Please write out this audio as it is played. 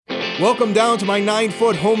Welcome down to my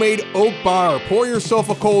 9-foot homemade oak bar. Pour yourself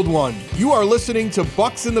a cold one. You are listening to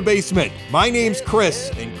Bucks in the Basement. My name's Chris,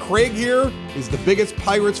 and Craig here is the biggest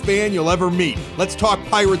Pirates fan you'll ever meet. Let's talk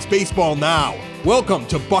Pirates baseball now. Welcome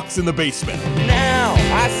to Bucks in the Basement. Now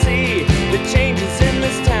I see the changes in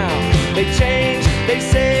this town. They change, they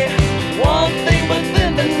say one thing, but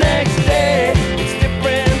then the next day it's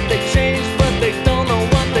different. They change, but they don't know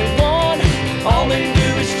what they want. All they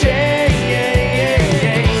do is change.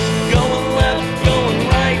 Going left, going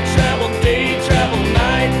right, travel day, travel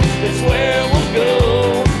night. That's where we'll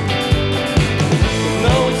go.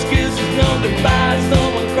 No excuses, no goodbyes, no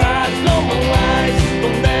one cries, no more lies.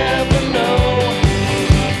 We'll never know.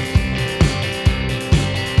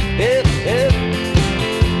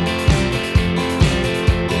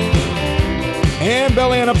 And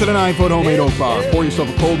bellying up to the 9-foot homemade oak bar. Pour yourself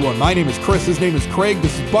a cold one. My name is Chris. His name is Craig.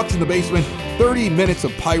 This is Bucks in the Basement. 30 minutes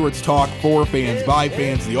of Pirates talk for fans, by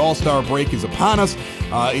fans. The All-Star break is upon us.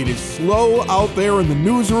 It is slow out there in the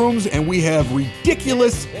newsrooms, and we have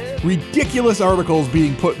ridiculous articles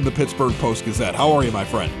being put in the Pittsburgh Post-Gazette. How are you, my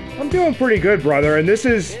friend? I'm doing pretty good, brother. And this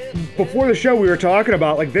is, before the show we were talking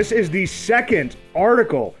about, this is the second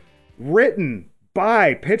article written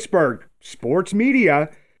by Pittsburgh sports media.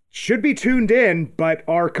 Should be tuned in, but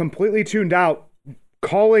are completely tuned out,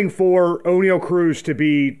 calling for Oneil Cruz to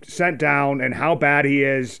be sent down and how bad he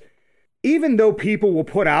is. Even though people will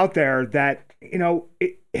put out there that,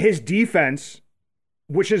 his defense,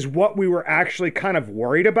 which is what we were actually kind of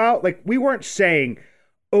worried about. We weren't saying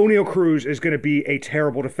Oneil Cruz is going to be a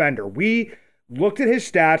terrible defender. We looked at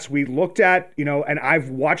his stats. We looked at, and I've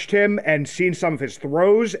watched him and seen some of his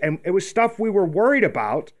throws, and it was stuff we were worried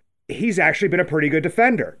about. He's actually been a pretty good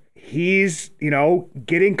defender. He's,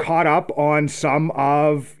 getting caught up on some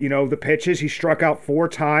of, the pitches. He struck out 4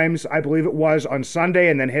 times, I believe it was, on Sunday,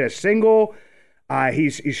 and then hit a single.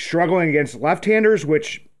 He's struggling against left-handers,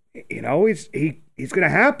 which, he's going to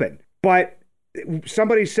happen. But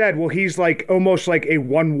somebody said, well, he's almost like a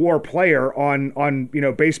one-WAR player on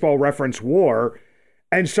Baseball Reference WAR.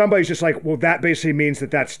 And somebody's just like, well, that basically means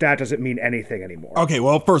that stat doesn't mean anything anymore. Okay,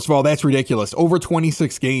 well, first of all, that's ridiculous. Over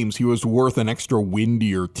 26 games, he was worth an extra win to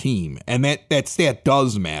your team. And that stat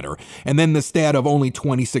does matter. And then the stat of only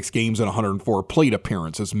 26 games and 104 plate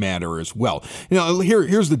appearances matter as well.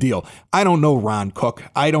 Here's the deal. I don't know Ron Cook.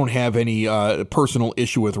 I don't have any personal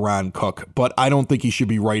issue with Ron Cook, but I don't think he should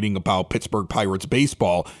be writing about Pittsburgh Pirates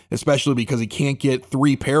baseball, especially because he can't get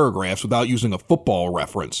 3 paragraphs without using a football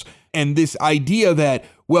reference. And this idea that,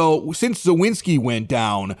 well, since Zawinski went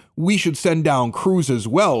down, we should send down Cruz as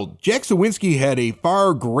well. Jack Zawinski had a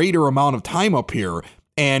far greater amount of time up here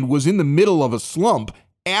and was in the middle of a slump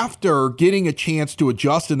after getting a chance to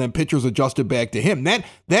adjust, and then pitchers adjusted back to him. That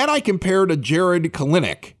I compare to Jared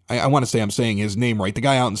Kalinick. I want to say I'm saying his name right. The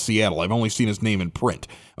guy out in Seattle. I've only seen his name in print.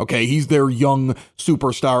 Okay, he's their young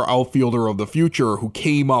superstar outfielder of the future who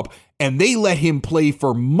came up, and they let him play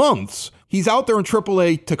for months. He's out there in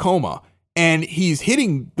AAA Tacoma, and he's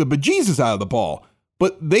hitting the bejesus out of the ball.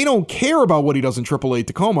 But they don't care about what he does in AAA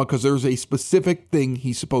Tacoma because there's a specific thing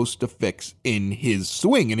he's supposed to fix in his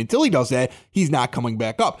swing. And until he does that, he's not coming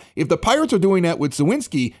back up. If the Pirates are doing that with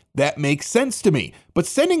Zawinski, that makes sense to me. But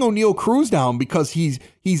sending Oneil Cruz down because he's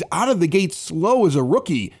out of the gate slow as a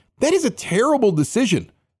rookie, that is a terrible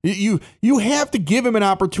decision. You have to give him an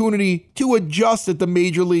opportunity to adjust at the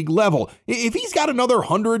major league level. If he's got another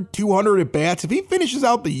 100, 200 at bats, if he finishes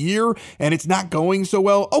out the year and it's not going so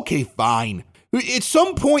well, okay, fine. At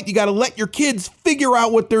some point, you got to let your kids figure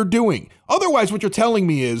out what they're doing. Otherwise, what you're telling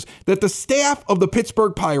me is that the staff of the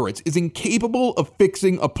Pittsburgh Pirates is incapable of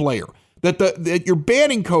fixing a player, that your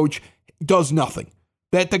batting coach does nothing,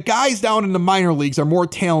 that the guys down in the minor leagues are more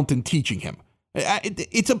talented in teaching him.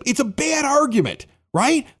 It's a bad argument.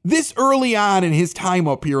 Right? This early on in his time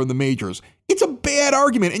up here in the majors, it's a bad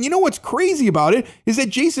argument. And you know what's crazy about it is that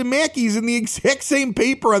Jason Mackey's in the exact same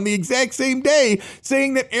paper on the exact same day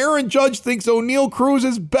saying that Aaron Judge thinks Oneil Cruz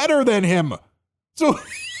is better than him. So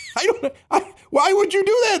why would you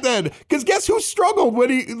do that then? Because guess who struggled when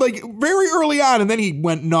he very early on, and then he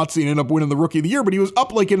went nuts and ended up winning the Rookie of the Year, but he was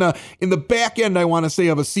up in the back end, I want to say,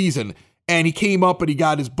 of a season. And he came up and he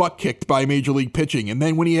got his butt kicked by Major League pitching. And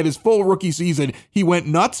then when he had his full rookie season, he went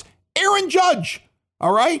nuts. Aaron Judge.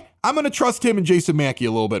 All right? I'm going to trust him and Jason Mackey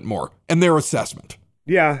a little bit more and their assessment.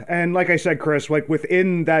 Yeah, and like I said, Chris,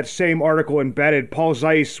 within that same article embedded, Paul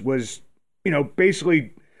Zeiss was,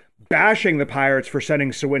 basically bashing the Pirates for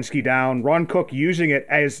sending Zawinski down. Ron Cook using it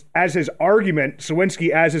as his argument,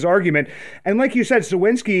 Zawinski as his argument. And like you said,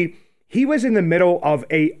 Zawinski, he was in the middle of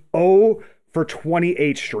a 0 for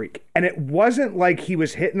 28 streak. And it wasn't like he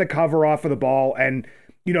was hitting the cover off of the ball and,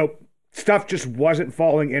 stuff just wasn't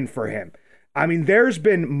falling in for him. I mean, there's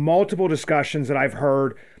been multiple discussions that I've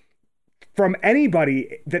heard from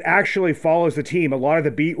anybody that actually follows the team, a lot of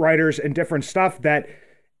the beat writers and different stuff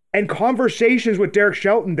and conversations with Derek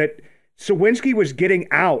Shelton, that Suwinski was getting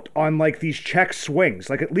out on like these check swings,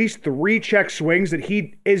 like at least 3 check swings, that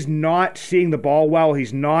he is not seeing the ball well.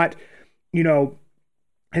 He's not,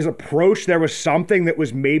 his approach, there was something that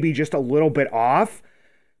was maybe just a little bit off.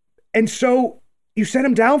 And so you set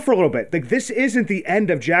him down for a little bit. Like, this isn't the end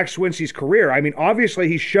of Jack Suwinski's career. I mean, obviously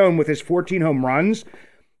he's shown with his 14 home runs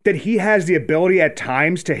that he has the ability at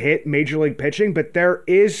times to hit major league pitching, but there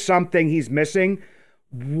is something he's missing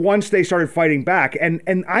once they started fighting back. And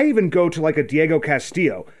I even go to like a Diego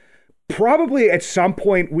Castillo. Probably at some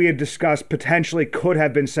point we had discussed potentially could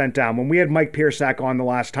have been sent down. When we had Mike Piersack on the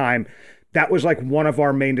last time, that was like one of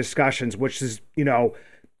our main discussions, which is,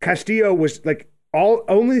 Castillo was like,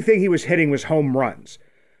 only thing he was hitting was home runs.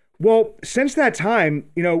 Well, since that time,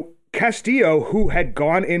 Castillo, who had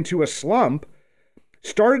gone into a slump,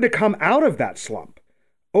 started to come out of that slump.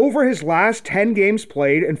 Over his last 10 games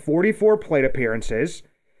played and 44 plate appearances,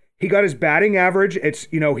 he got his batting average. It's,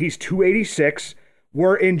 he's 286,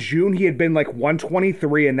 where in June he had been like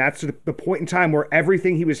 123, and that's the point in time where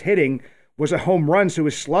everything he was hitting was a home run, so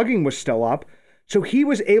his slugging was still up. So he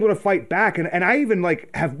was able to fight back. And I even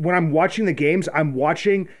when I'm watching the games, I'm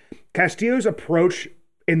watching Castillo's approach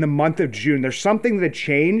in the month of June. There's something that had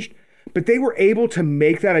changed, but they were able to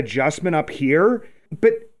make that adjustment up here.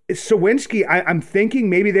 But Suwinski, I'm thinking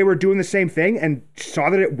maybe they were doing the same thing and saw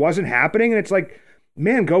that it wasn't happening. And it's like,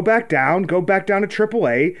 man, go back down to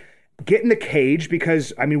AAA, get in the cage,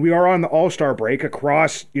 because, I mean, we are on the All-Star break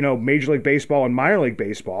across, Major League Baseball and minor league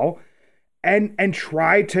baseball. And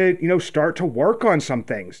try to, start to work on some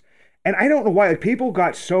things. And I don't know why, people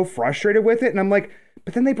got so frustrated with it. And I'm like,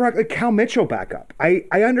 but then they brought Cal Mitchell back up. I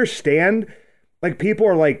understand, people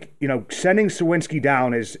are sending Suwinski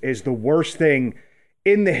down is the worst thing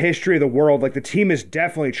in the history of the world. The team is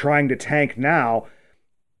definitely trying to tank now.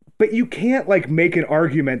 But you can't make an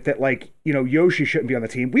argument that Yoshi shouldn't be on the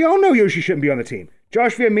team. We all know Yoshi shouldn't be on the team.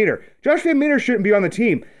 Josh Van Meter shouldn't be on the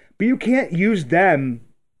team. But you can't use them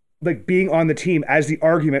being on the team as the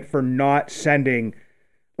argument for not sending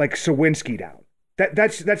Suwinski down.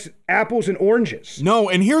 That's apples and oranges. No,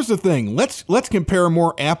 and here's the thing. Let's compare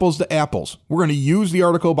more apples to apples. We're going to use the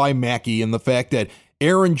article by Mackey and the fact that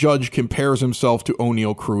Aaron Judge compares himself to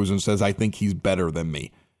O'Neal Cruz and says, I think he's better than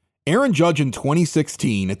me. Aaron Judge in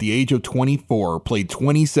 2016, at the age of 24, played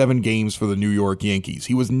 27 games for the New York Yankees.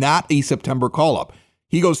 He was not a September call-up.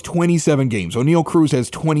 He goes 27 games. O'Neal Cruz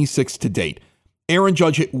has 26 to date. Aaron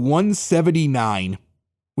Judge hit 179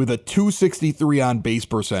 with a 263 on base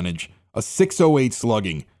percentage, a 608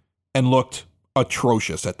 slugging, and looked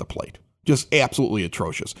atrocious at the plate. Just absolutely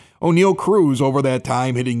atrocious. O'Neal Cruz over that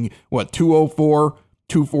time hitting 204,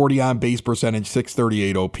 240 on base percentage,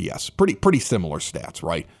 638 OPS. Pretty similar stats,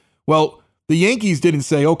 right? Well, the Yankees didn't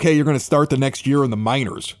say, okay, you're going to start the next year in the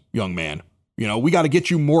minors, young man. We got to get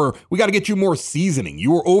you more seasoning.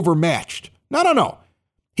 You were overmatched. No.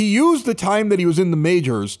 He used the time that he was in the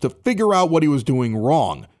majors to figure out what he was doing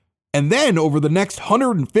wrong. And then over the next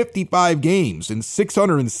 155 games and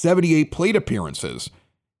 678 plate appearances,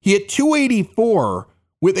 he hit 284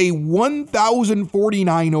 with a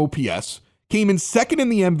 1,049 OPS, came in second in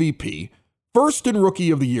the MVP, first in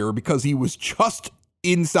Rookie of the Year because he was just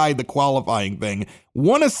inside the qualifying thing,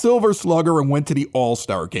 won a Silver Slugger, and went to the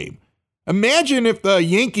All-Star game. Imagine if the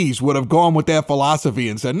Yankees would have gone with that philosophy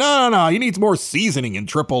and said, no, he needs more seasoning in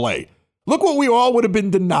AAA. Look what we all would have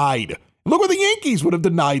been denied. Look what the Yankees would have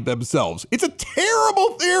denied themselves. It's a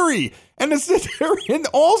terrible theory. And to sit there and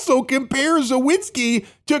also compare Suwinski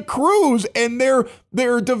to Cruz and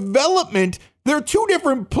their development, they're two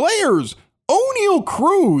different players. O'Neal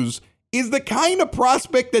Cruz is the kind of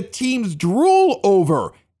prospect that teams drool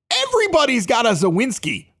over. Everybody's got a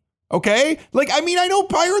Suwinski. Okay? I know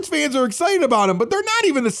Pirates fans are excited about him, but they're not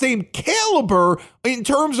even the same caliber in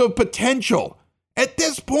terms of potential. At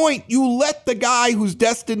this point, you let the guy who's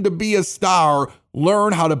destined to be a star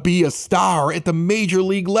learn how to be a star at the major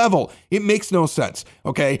league level. It makes no sense,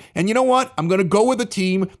 okay? And you know what? I'm going to go with a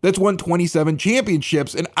team that's won 27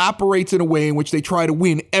 championships and operates in a way in which they try to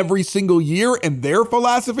win every single year, and their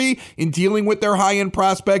philosophy in dealing with their high-end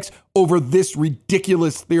prospects over this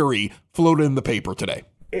ridiculous theory floated in the paper today.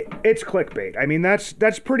 It's clickbait. I mean,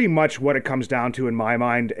 that's pretty much what it comes down to in my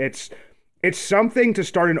mind. It's something to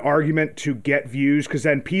start an argument to get views, because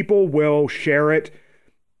then people will share it.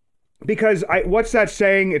 Because what's that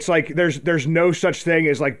saying? It's there's no such thing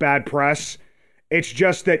as bad press. It's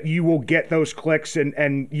just that you will get those clicks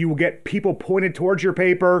and you will get people pointed towards your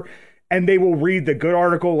paper, and they will read the good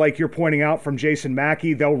article like you're pointing out from Jason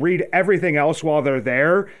Mackey. They'll read everything else while they're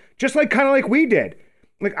there, just like kind of like we did.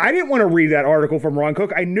 Like, I didn't want to read that article from Ron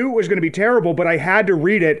Cook. I knew it was going to be terrible, but I had to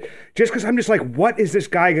read it just because I'm just like, what is this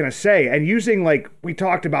guy going to say? And using, like, we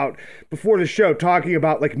talked about before the show, talking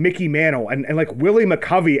about, like, Mickey Mantle and like, Willie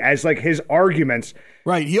McCovey as, like, his arguments.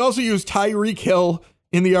 Right. He also used Tyreek Hill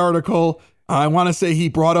in the article. I want to say he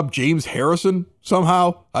brought up James Harrison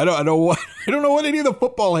somehow. I don't know what any of the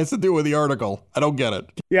football has to do with the article. I don't get it.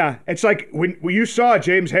 Yeah, it's like when you saw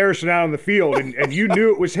James Harrison out on the field and you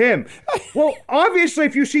knew it was him. Well, obviously,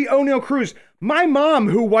 if you see O'Neal Cruz, my mom,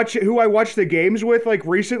 who I watched the games with like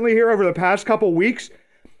recently here over the past couple weeks,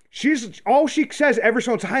 all she says every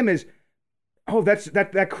single time is, "Oh,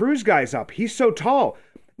 that Cruz guy's up. He's so tall."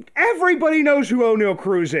 Everybody knows who O'Neal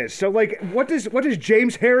Cruz is. So, like, what does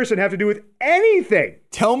James Harrison have to do with anything?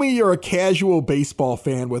 Tell me you're a casual baseball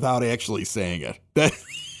fan without actually saying it. That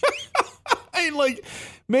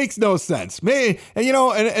makes no sense.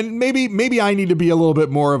 And maybe I need to be a little bit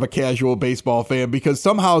more of a casual baseball fan because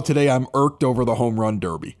somehow today I'm irked over the home run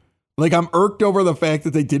derby. Like, I'm irked over the fact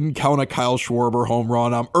that they didn't count a Kyle Schwarber home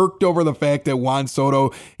run. I'm irked over the fact that Juan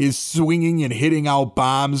Soto is swinging and hitting out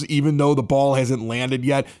bombs even though the ball hasn't landed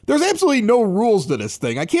yet. There's absolutely no rules to this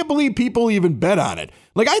thing. I can't believe people even bet on it.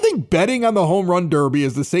 Like, I think betting on the home run derby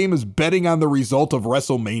is the same as betting on the result of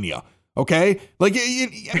WrestleMania. Okay? Like,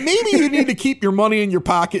 maybe you need to keep your money in your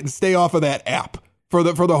pocket and stay off of that app for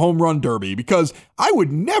the home run derby, because I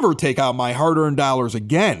would never take out my hard-earned dollars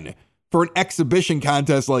again for an exhibition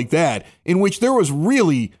contest like that, in which there was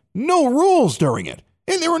really no rules during it.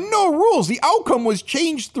 And there were no rules. The outcome was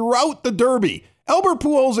changed throughout the Derby. Albert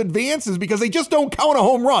Pujols advances because they just don't count a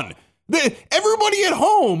home run. Everybody at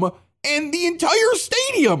home and the entire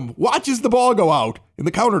stadium watches the ball go out and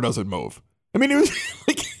the counter doesn't move. I mean, it was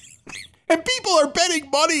like, and people are betting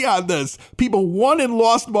money on this. People won and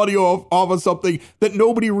lost money off of something that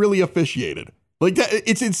nobody really officiated. Like, that,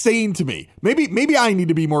 it's insane to me. Maybe I need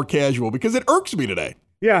to be more casual because it irks me today.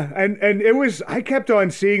 Yeah, and it was, I kept on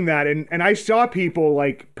seeing that, and I saw people,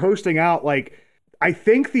 like, posting out, like, I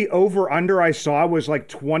think the over-under I saw was, like,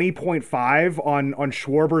 20.5 on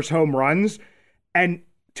Schwarber's home runs, and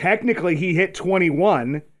technically he hit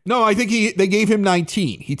 21. No, I think they gave him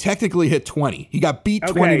 19. He technically hit 20. He got beat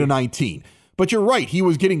 20 to 19. But you're right, he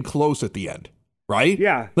was getting close at the end. Right?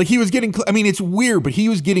 Yeah. Like, he was getting, it's weird, but he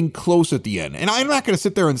was getting close at the end. And I'm not going to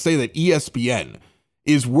sit there and say that ESPN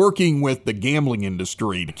is working with the gambling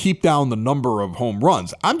industry to keep down the number of home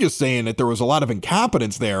runs. I'm just saying that there was a lot of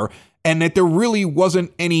incompetence there and that there really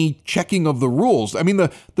wasn't any checking of the rules. I mean,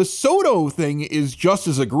 the Soto thing is just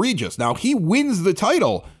as egregious. Now, he wins the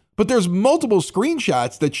title, but there's multiple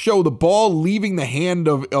screenshots that show the ball leaving the hand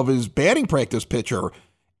of his batting practice pitcher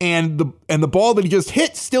and the ball that he just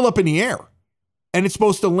hit still up in the air. And it's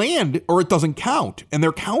supposed to land or it doesn't count, and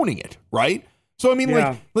they're counting it, right? So, I mean,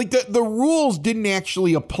 like the rules didn't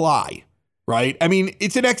actually apply, right? I mean,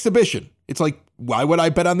 it's an exhibition. It's like, why would I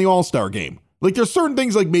bet on the All-Star game? Like, there's certain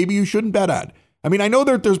things like maybe you shouldn't bet on. I mean, I know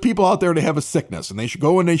that there's people out there that have a sickness and they should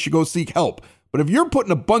go seek help. But if you're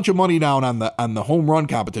putting a bunch of money down on the home run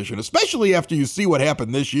competition, especially after you see what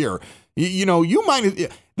happened this year, you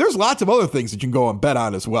might, there's lots of other things that you can go and bet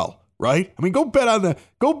on as well. Right? I mean, go bet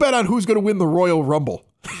on who's going to win the Royal Rumble.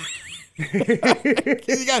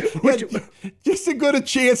 You got just as good a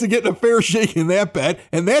chance of getting a fair shake in that bet,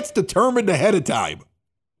 and that's determined ahead of time.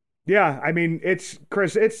 Yeah, I mean, it's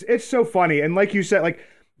Chris, it's so funny, and like you said, like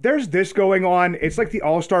there's this going on. It's like the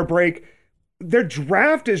All-Star break. Their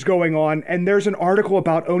draft is going on, and there's an article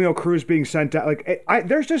about O'Neal Cruz being sent out. Like,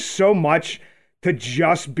 there's just so much to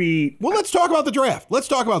just be. Well, let's talk about the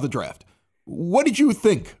draft. What did you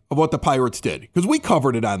think of what the Pirates did? Because we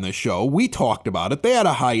covered it on this show. We talked about it. They had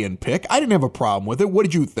a high-end pick. I didn't have a problem with it. What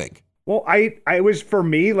did you think? Well, I was, for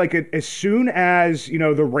me, like, as soon as,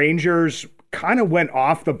 the Rangers kind of went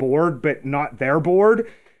off the board, but not their board,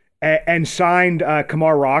 and signed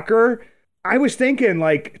Kumar Rocker, I was thinking,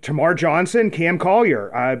 like, Tamar Johnson, Cam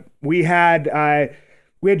Collier. We had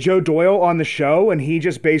Joe Doyle on the show, and he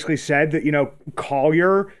just basically said that,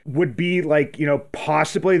 Collier would be like,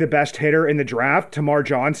 possibly the best hitter in the draft. Tamar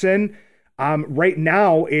Johnson, right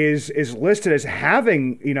now is listed as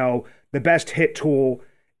having, the best hit tool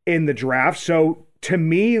in the draft. So to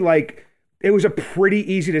me, like, it was a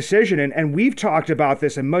pretty easy decision. And we've talked about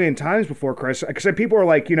this a million times before, Chris, because people are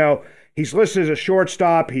like, he's listed as a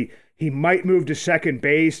shortstop. He might move to second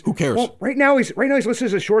base. Who cares? Well, right now he's listed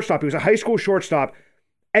as a shortstop. He was a high school shortstop.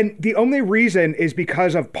 And the only reason is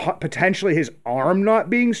because of potentially his arm not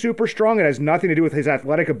being super strong. It has nothing to do with his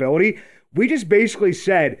athletic ability. We just basically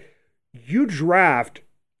said, you draft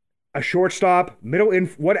a shortstop, middle in,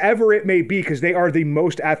 whatever it may be, because they are the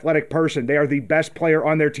most athletic person. They are the best player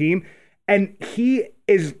on their team. And he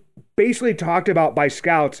is basically talked about by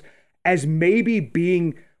scouts as maybe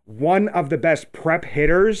being one of the best prep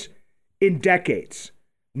hitters in decades.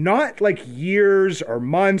 Not like years or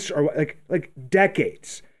months or like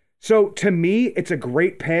decades. So to me, it's a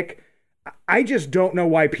great pick. I just don't know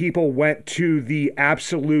why people went to the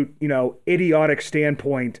absolute, idiotic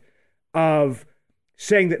standpoint of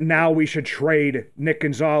saying that now we should trade Nick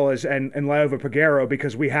Gonzalez and Liover Peguero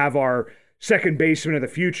because we have our second baseman of the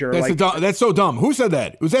future. That's so dumb. Who said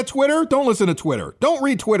that? Was that Twitter? Don't listen to Twitter. Don't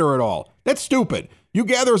read Twitter at all. That's stupid. You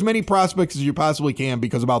gather as many prospects as you possibly can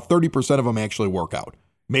because about 30% of them actually work out.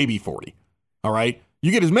 Maybe 40. All right?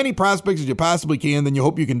 You get as many prospects as you possibly can, then you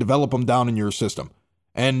hope you can develop them down in your system.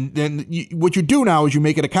 And then what you do now is you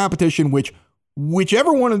make it a competition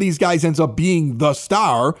whichever one of these guys ends up being the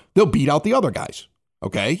star, they'll beat out the other guys.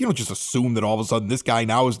 Okay? You don't just assume that all of a sudden this guy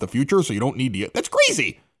now is the future, so you don't need to. That's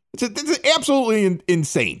crazy. It's absolutely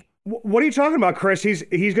insane. What are you talking about, Chris? He's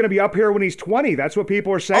going to be up here when he's 20. That's what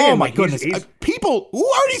people are saying. Oh, my goodness. People, who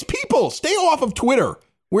are these people? Stay off of Twitter.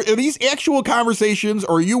 Are these actual conversations,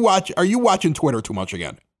 or are you watching Twitter too much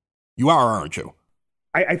again? You are, aren't you?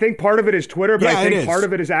 I think part of it is Twitter, but I think part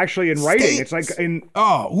of it is actually in writing. It's like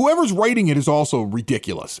whoever's writing it is also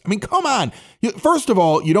ridiculous. I mean, come on. First of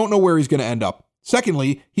all, you don't know where he's going to end up.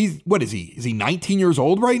 Secondly, what is he? Is he 19 years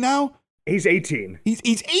old right now? He's 18. He's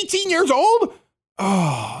 18 years old?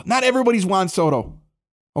 Oh, not everybody's Juan Soto.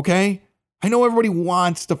 Okay? I know everybody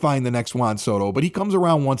wants to find the next Juan Soto, but he comes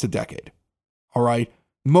around once a decade. All right?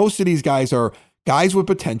 Most of these guys are guys with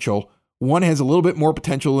potential. One has a little bit more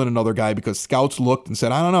potential than another guy because scouts looked and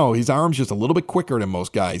said, I don't know, his arm's just a little bit quicker than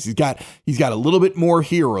most guys. He's got a little bit more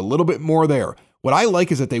here, a little bit more there. What I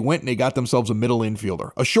like is that they went and they got themselves a middle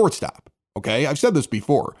infielder, a shortstop. Okay? I've said this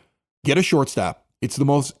before. Get a shortstop. It's the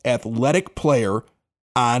most athletic player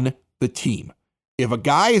on the team. If a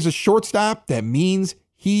guy is a shortstop, that means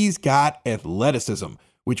he's got athleticism,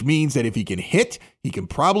 which means that if he can hit, he can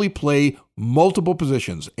probably play multiple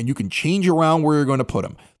positions, and you can change around where you're going to put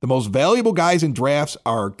him. The most valuable guys in drafts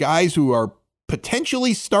are guys who are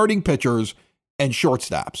potentially starting pitchers and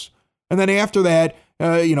shortstops. And then after that,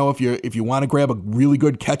 if you want to grab a really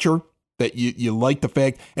good catcher that you like the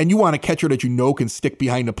fact, and you want a catcher that you know can stick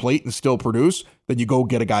behind the plate and still produce, then you go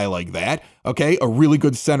get a guy like that. Okay, a really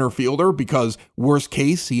good center fielder because worst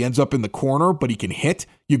case, he ends up in the corner, but he can hit.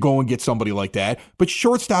 You go and get somebody like that. But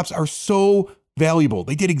shortstops are so valuable.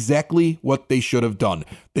 They did exactly what they should have done.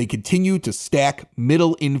 They continue to stack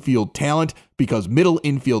middle infield talent because middle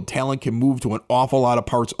infield talent can move to an awful lot of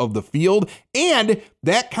parts of the field. And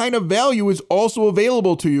that kind of value is also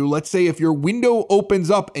available to you. Let's say if your window opens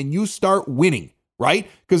up and you start winning, right?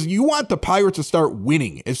 Because you want the Pirates to start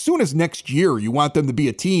winning. As soon as next year, you want them to be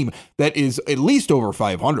a team that is at least over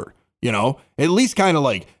 500, at least kind of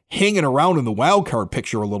like hanging around in the wild card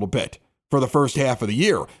picture a little bit for the first half of the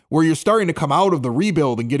year, where you're starting to come out of the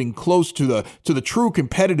rebuild and getting close to the true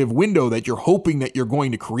competitive window that you're hoping that you're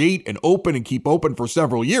going to create and open and keep open for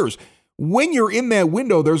several years. When you're in that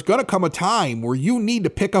window, there's going to come a time where you need to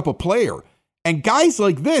pick up a player. And guys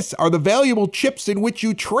like this are the valuable chips in which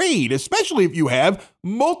you trade, especially if you have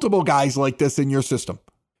multiple guys like this in your system.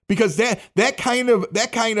 Because those kind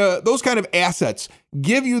of assets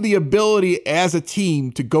give you the ability as a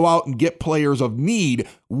team to go out and get players of need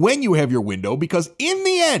when you have your window. Because in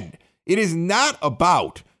the end, it is not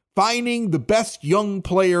about finding the best young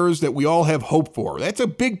players that we all have hope for. That's a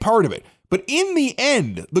big part of it. But in the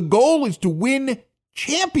end, the goal is to win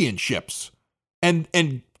championships. And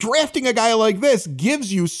drafting a guy like this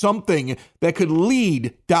gives you something that could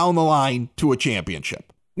lead down the line to a championship.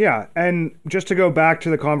 Yeah, and just to go back to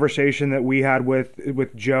the conversation that we had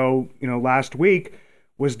with Joe, last week,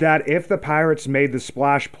 was that if the Pirates made the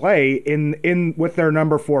splash play in with their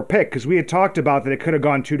number 4 pick, because we had talked about that it could have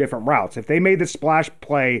gone 2 different routes. If they made the splash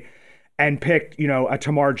play and picked, a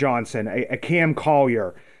Tamar Johnson, a Cam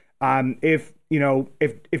Collier,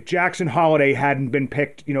 if Jackson Holiday hadn't been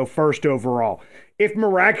picked, first overall, if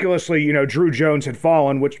miraculously, Drew Jones had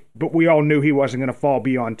fallen, but we all knew he wasn't going to fall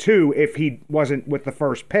beyond 2 if he wasn't with the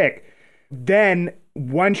first pick, then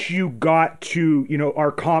once you got to,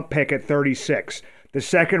 our comp pick at 36, the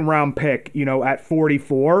second round pick, at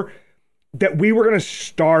 44, that we were going to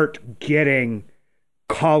start getting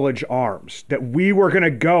college arms, that we were going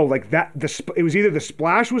to go like that. It was either the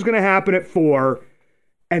splash was going to happen at 4,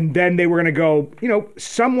 and then they were going to go,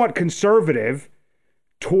 somewhat conservative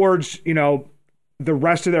towards, the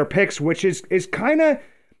rest of their picks, which is kind of,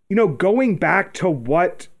 going back to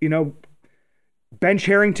what, Bench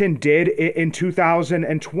Harrington did in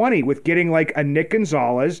 2020 with getting like a Nick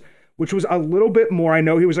Gonzalez, which was a little bit more, I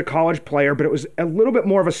know he was a college player, but it was a little bit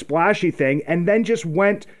more of a splashy thing, and then just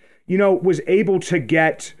went, was able to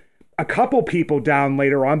get a couple people down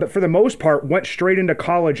later on, but for the most part went straight into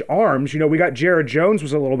college arms. We got Jared Jones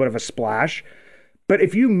was a little bit of a splash, but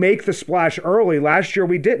if you make the splash early, last year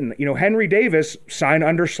we didn't. Henry Davis signed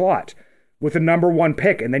under slot with a number 1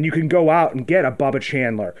 pick, and then you can go out and get a Bubba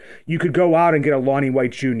Chandler. You could go out and get a Lonnie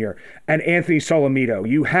White Jr. and Anthony Solomito.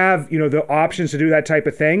 You have, the options to do that type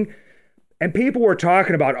of thing. And people were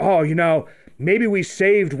talking about, maybe we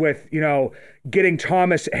saved with, getting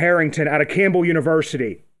Thomas Harrington out of Campbell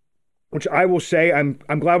University, which I will say I'm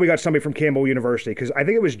glad we got somebody from Campbell University, because I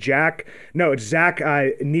think it was Zach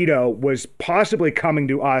Nito was possibly coming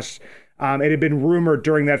to us. It had been rumored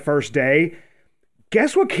during that first day.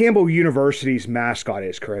 Guess what Campbell University's mascot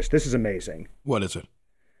is, Chris? This is amazing. What is it?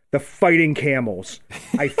 The Fighting Camels.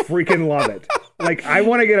 I freaking love it. Like, I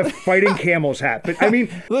want to get a Fighting Camels hat. But I mean,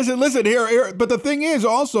 listen here. But the thing is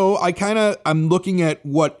also, I'm looking at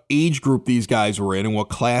what age group these guys were in and what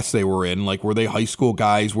class they were in. Like, were they high school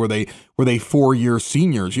guys? Were they 4-year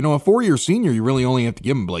seniors? A 4-year senior, you really only have to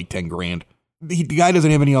give him like $10,000. The guy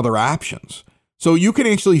doesn't have any other options. So you can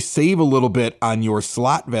actually save a little bit on your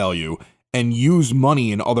slot value and use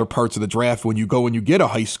money in other parts of the draft when you go and you get a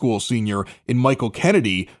high school senior in Michael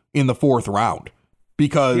Kennedy in the 4th round.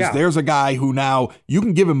 Because there's a guy who now you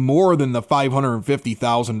can give him more than the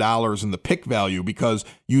 $550,000 in the pick value, because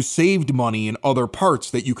you saved money in other parts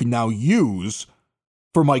that you can now use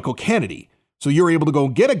for Michael Kennedy. So you're able to go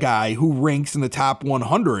get a guy who ranks in the top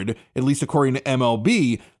 100, at least according to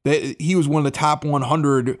MLB, that he was one of the top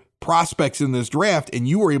 100 prospects in this draft, and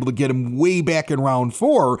you were able to get him way back in round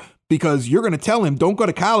 4, because you're going to tell him, don't go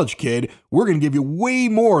to college, kid. We're going to give you way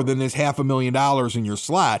more than this $500,000 in your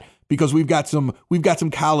slot, because we've got some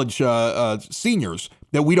college seniors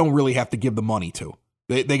that we don't really have to give the money to.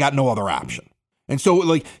 They got no other option. And so,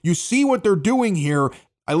 like, you see what they're doing here.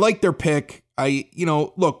 I like their pick.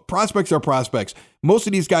 Look, prospects are prospects. Most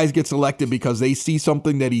of these guys get selected because they see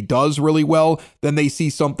something that he does really well. Then they see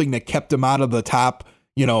something that kept him out of the top,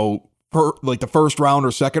 like the 1st round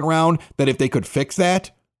or 2nd round, that if they could fix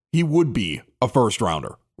that, he would be a 1st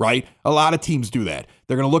rounder, right? A lot of teams do that.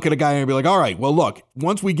 They're going to look at a guy and be like, all right, well, look,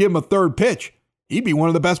 once we give him a 3rd pitch, he'd be one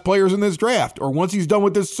of the best players in this draft. Or once he's done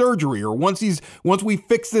with this surgery, or once we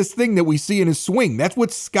fix this thing that we see in his swing. That's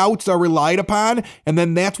what scouts are relied upon. And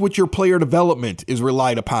then that's what your player development is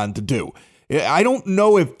relied upon to do. I don't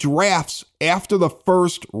know if drafts after the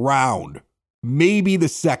 1st round, maybe the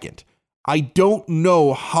 2nd, I don't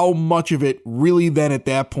know how much of it really then at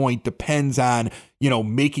that point depends on,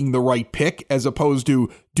 making the right pick, as opposed to,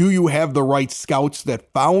 do you have the right scouts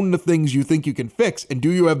that found the things you think you can fix? And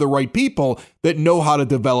do you have the right people that know how to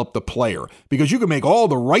develop the player? Because you can make all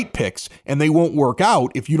the right picks and they won't work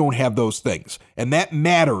out if you don't have those things. And that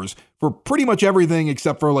matters for pretty much everything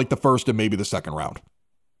except for like the 1st and maybe the 2nd round.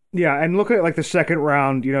 Yeah. And look at like the 2nd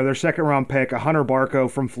round, their 2nd round pick, Hunter Barco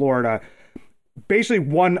from Florida. Basically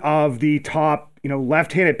one of the top,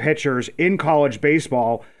 left-handed pitchers in college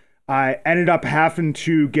baseball, ended up having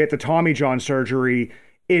to get the Tommy John surgery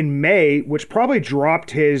in May, which probably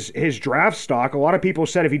dropped his draft stock. A lot of people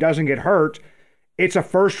said if he doesn't get hurt, it's a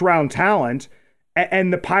 1st-round talent,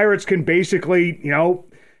 and the Pirates can basically,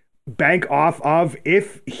 bank off of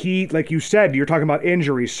if he, like you said, you're talking about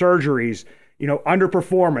injuries, surgeries,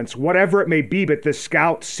 underperformance, whatever it may be, but the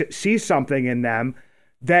scout sees something in them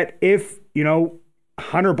that if,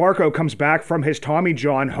 Hunter Barco comes back from his Tommy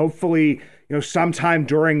John, hopefully, sometime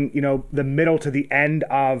during, the middle to the end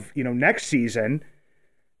of, next season,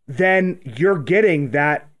 then you're getting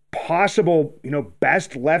that possible,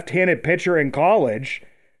 best left-handed pitcher in college,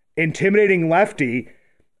 intimidating lefty.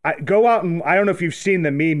 Go out and, I don't know if you've seen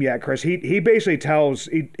the meme yet, Chris. He basically tells,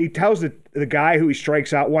 he tells the guy who he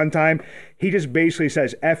strikes out one time, he just basically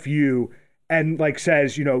says, F you, and like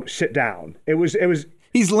says, sit down. It was.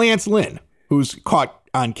 He's Lance Lynn, who's caught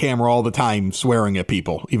on camera all the time swearing at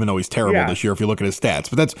people, even though he's terrible this year if you look at his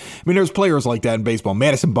stats. But there's players like that in baseball.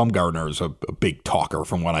 Madison Bumgarner is a big talker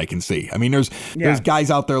from what I can see. I mean, there's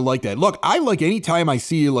guys out there like that. Look, I like any time I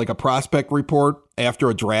see like a prospect report after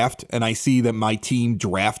a draft and I see that my team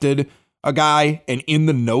drafted a guy and in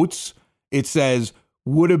the notes it says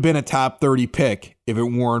would have been a top 30 pick if it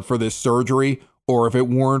weren't for this surgery, or if it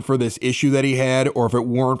weren't for this issue that he had, or if it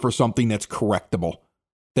weren't for something that's correctable.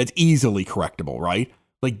 That's easily correctable, right?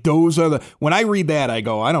 Like those are when I read that, I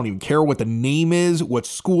go, I don't even care what the name is, what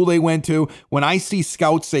school they went to. When I see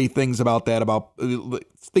scouts say things about that, about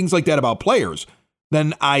things like that about players,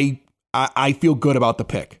 then I feel good about the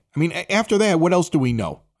pick. I mean, after that, what else do we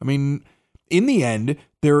know? I mean, in the end,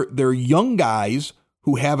 they're young guys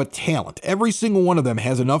who have a talent. Every single one of them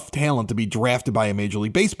has enough talent to be drafted by a Major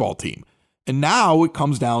League Baseball team. And now it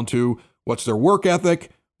comes down to what's their work ethic?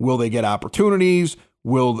 Will they get opportunities?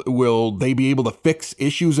 Will they be able to fix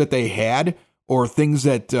issues that they had or things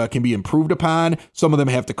that can be improved upon? Some of them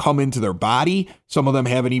have to come into their body. Some of them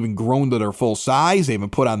haven't even grown to their full size. They haven't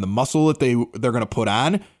put on the muscle that they're going to put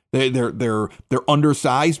on. They're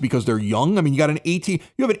undersized because they're young. I mean, you have an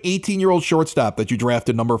 18-year-old shortstop that you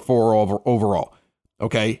drafted number 4 overall.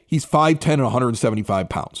 Okay, he's 5'10" and 175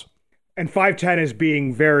 pounds. And 5'10" is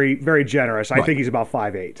being very, very generous. I think he's about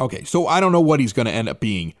 5'8". Okay, so I don't know what he's going to end up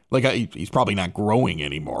being. Like, he's probably not growing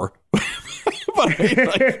anymore. but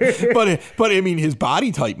I mean, his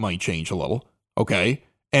body type might change a little. Okay,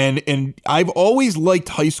 and I've always liked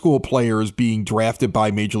high school players being drafted by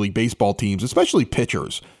Major League Baseball teams, especially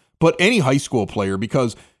pitchers. But any high school player,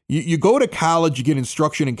 because you go to college, you get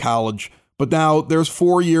instruction in college. But now there's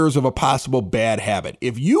 4 years of a possible bad habit.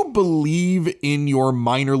 If you believe in your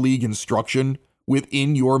minor league instruction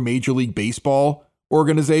within your Major League Baseball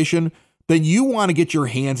organization, then you want to get your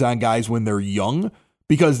hands on guys when they're young,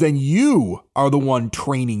 because then you are the one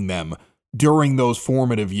training them during those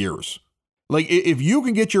formative years. Like, if you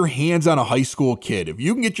can get your hands on a high school kid, if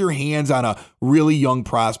you can get your hands on a really young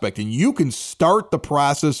prospect and you can start the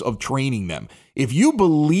process of training them, if you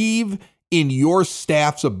believe in your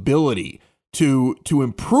staff's ability to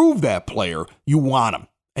improve that player, you want him,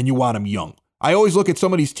 and you want him young. I always look at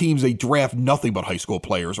some of these teams, they draft nothing but high school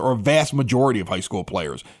players, or a vast majority of high school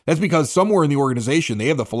players. That's because somewhere in the organization, they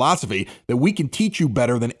have the philosophy that we can teach you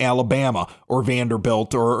better than Alabama or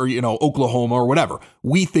Vanderbilt or Oklahoma or whatever.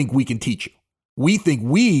 We think we can teach you. We think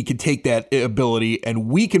we can take that ability and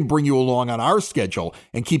we can bring you along on our schedule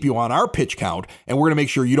and keep you on our pitch count. And we're going to make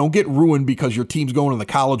sure you don't get ruined because your team's going to the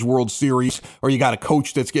College World Series or you got a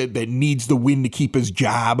coach that needs the win to keep his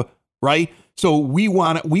job, right? So we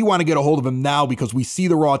want to get a hold of him now because we see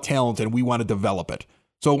the raw talent and we want to develop it.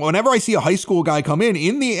 So whenever I see a high school guy come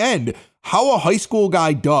in the end, how a high school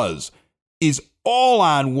guy does is all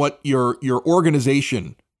on what your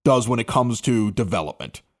organization does when it comes to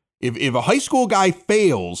development. If a high school guy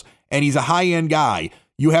fails and he's a high-end guy,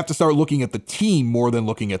 you have to start looking at the team more than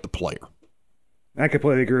looking at the player. I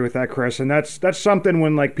completely agree with that, Chris. And that's something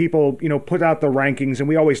when like people, put out the rankings, and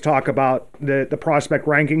we always talk about the prospect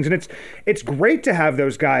rankings, and it's great to have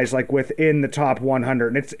those guys like within the top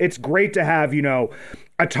 100. And it's great to have,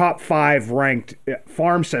 a top 5 ranked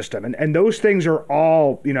farm system. And those things are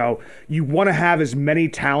all, you want to have as many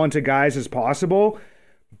talented guys as possible.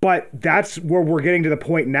 But that's where we're getting to the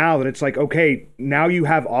point now that it's like, okay, now you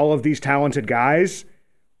have all of these talented guys.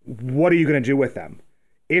 What are you going to do with them?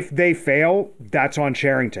 If they fail, that's on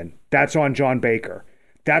Cherington. That's on John Baker.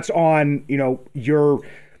 That's on, you're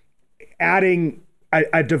adding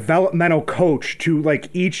a developmental coach to like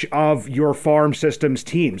each of your farm systems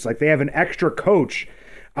teams. Like they have an extra coach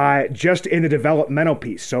just in the developmental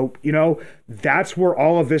piece. So, that's where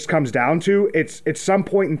all of this comes down to. It's at some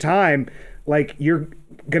point in time, like you're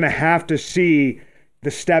going to have to see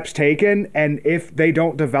the steps taken. And if they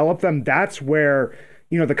don't develop them, that's where,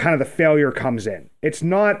 the kind of the failure comes in. It's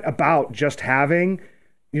not about just having,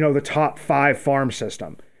 the top 5 farm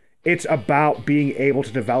system. It's about being able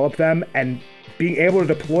to develop them and being able to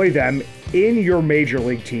deploy them in your major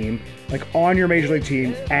league team, like on your major league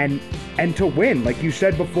team and to win. Like you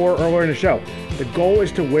said before earlier in the show, the goal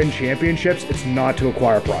is to win championships. It's not to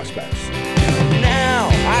acquire prospects. Now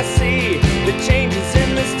I see the changes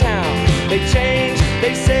in this town. They change.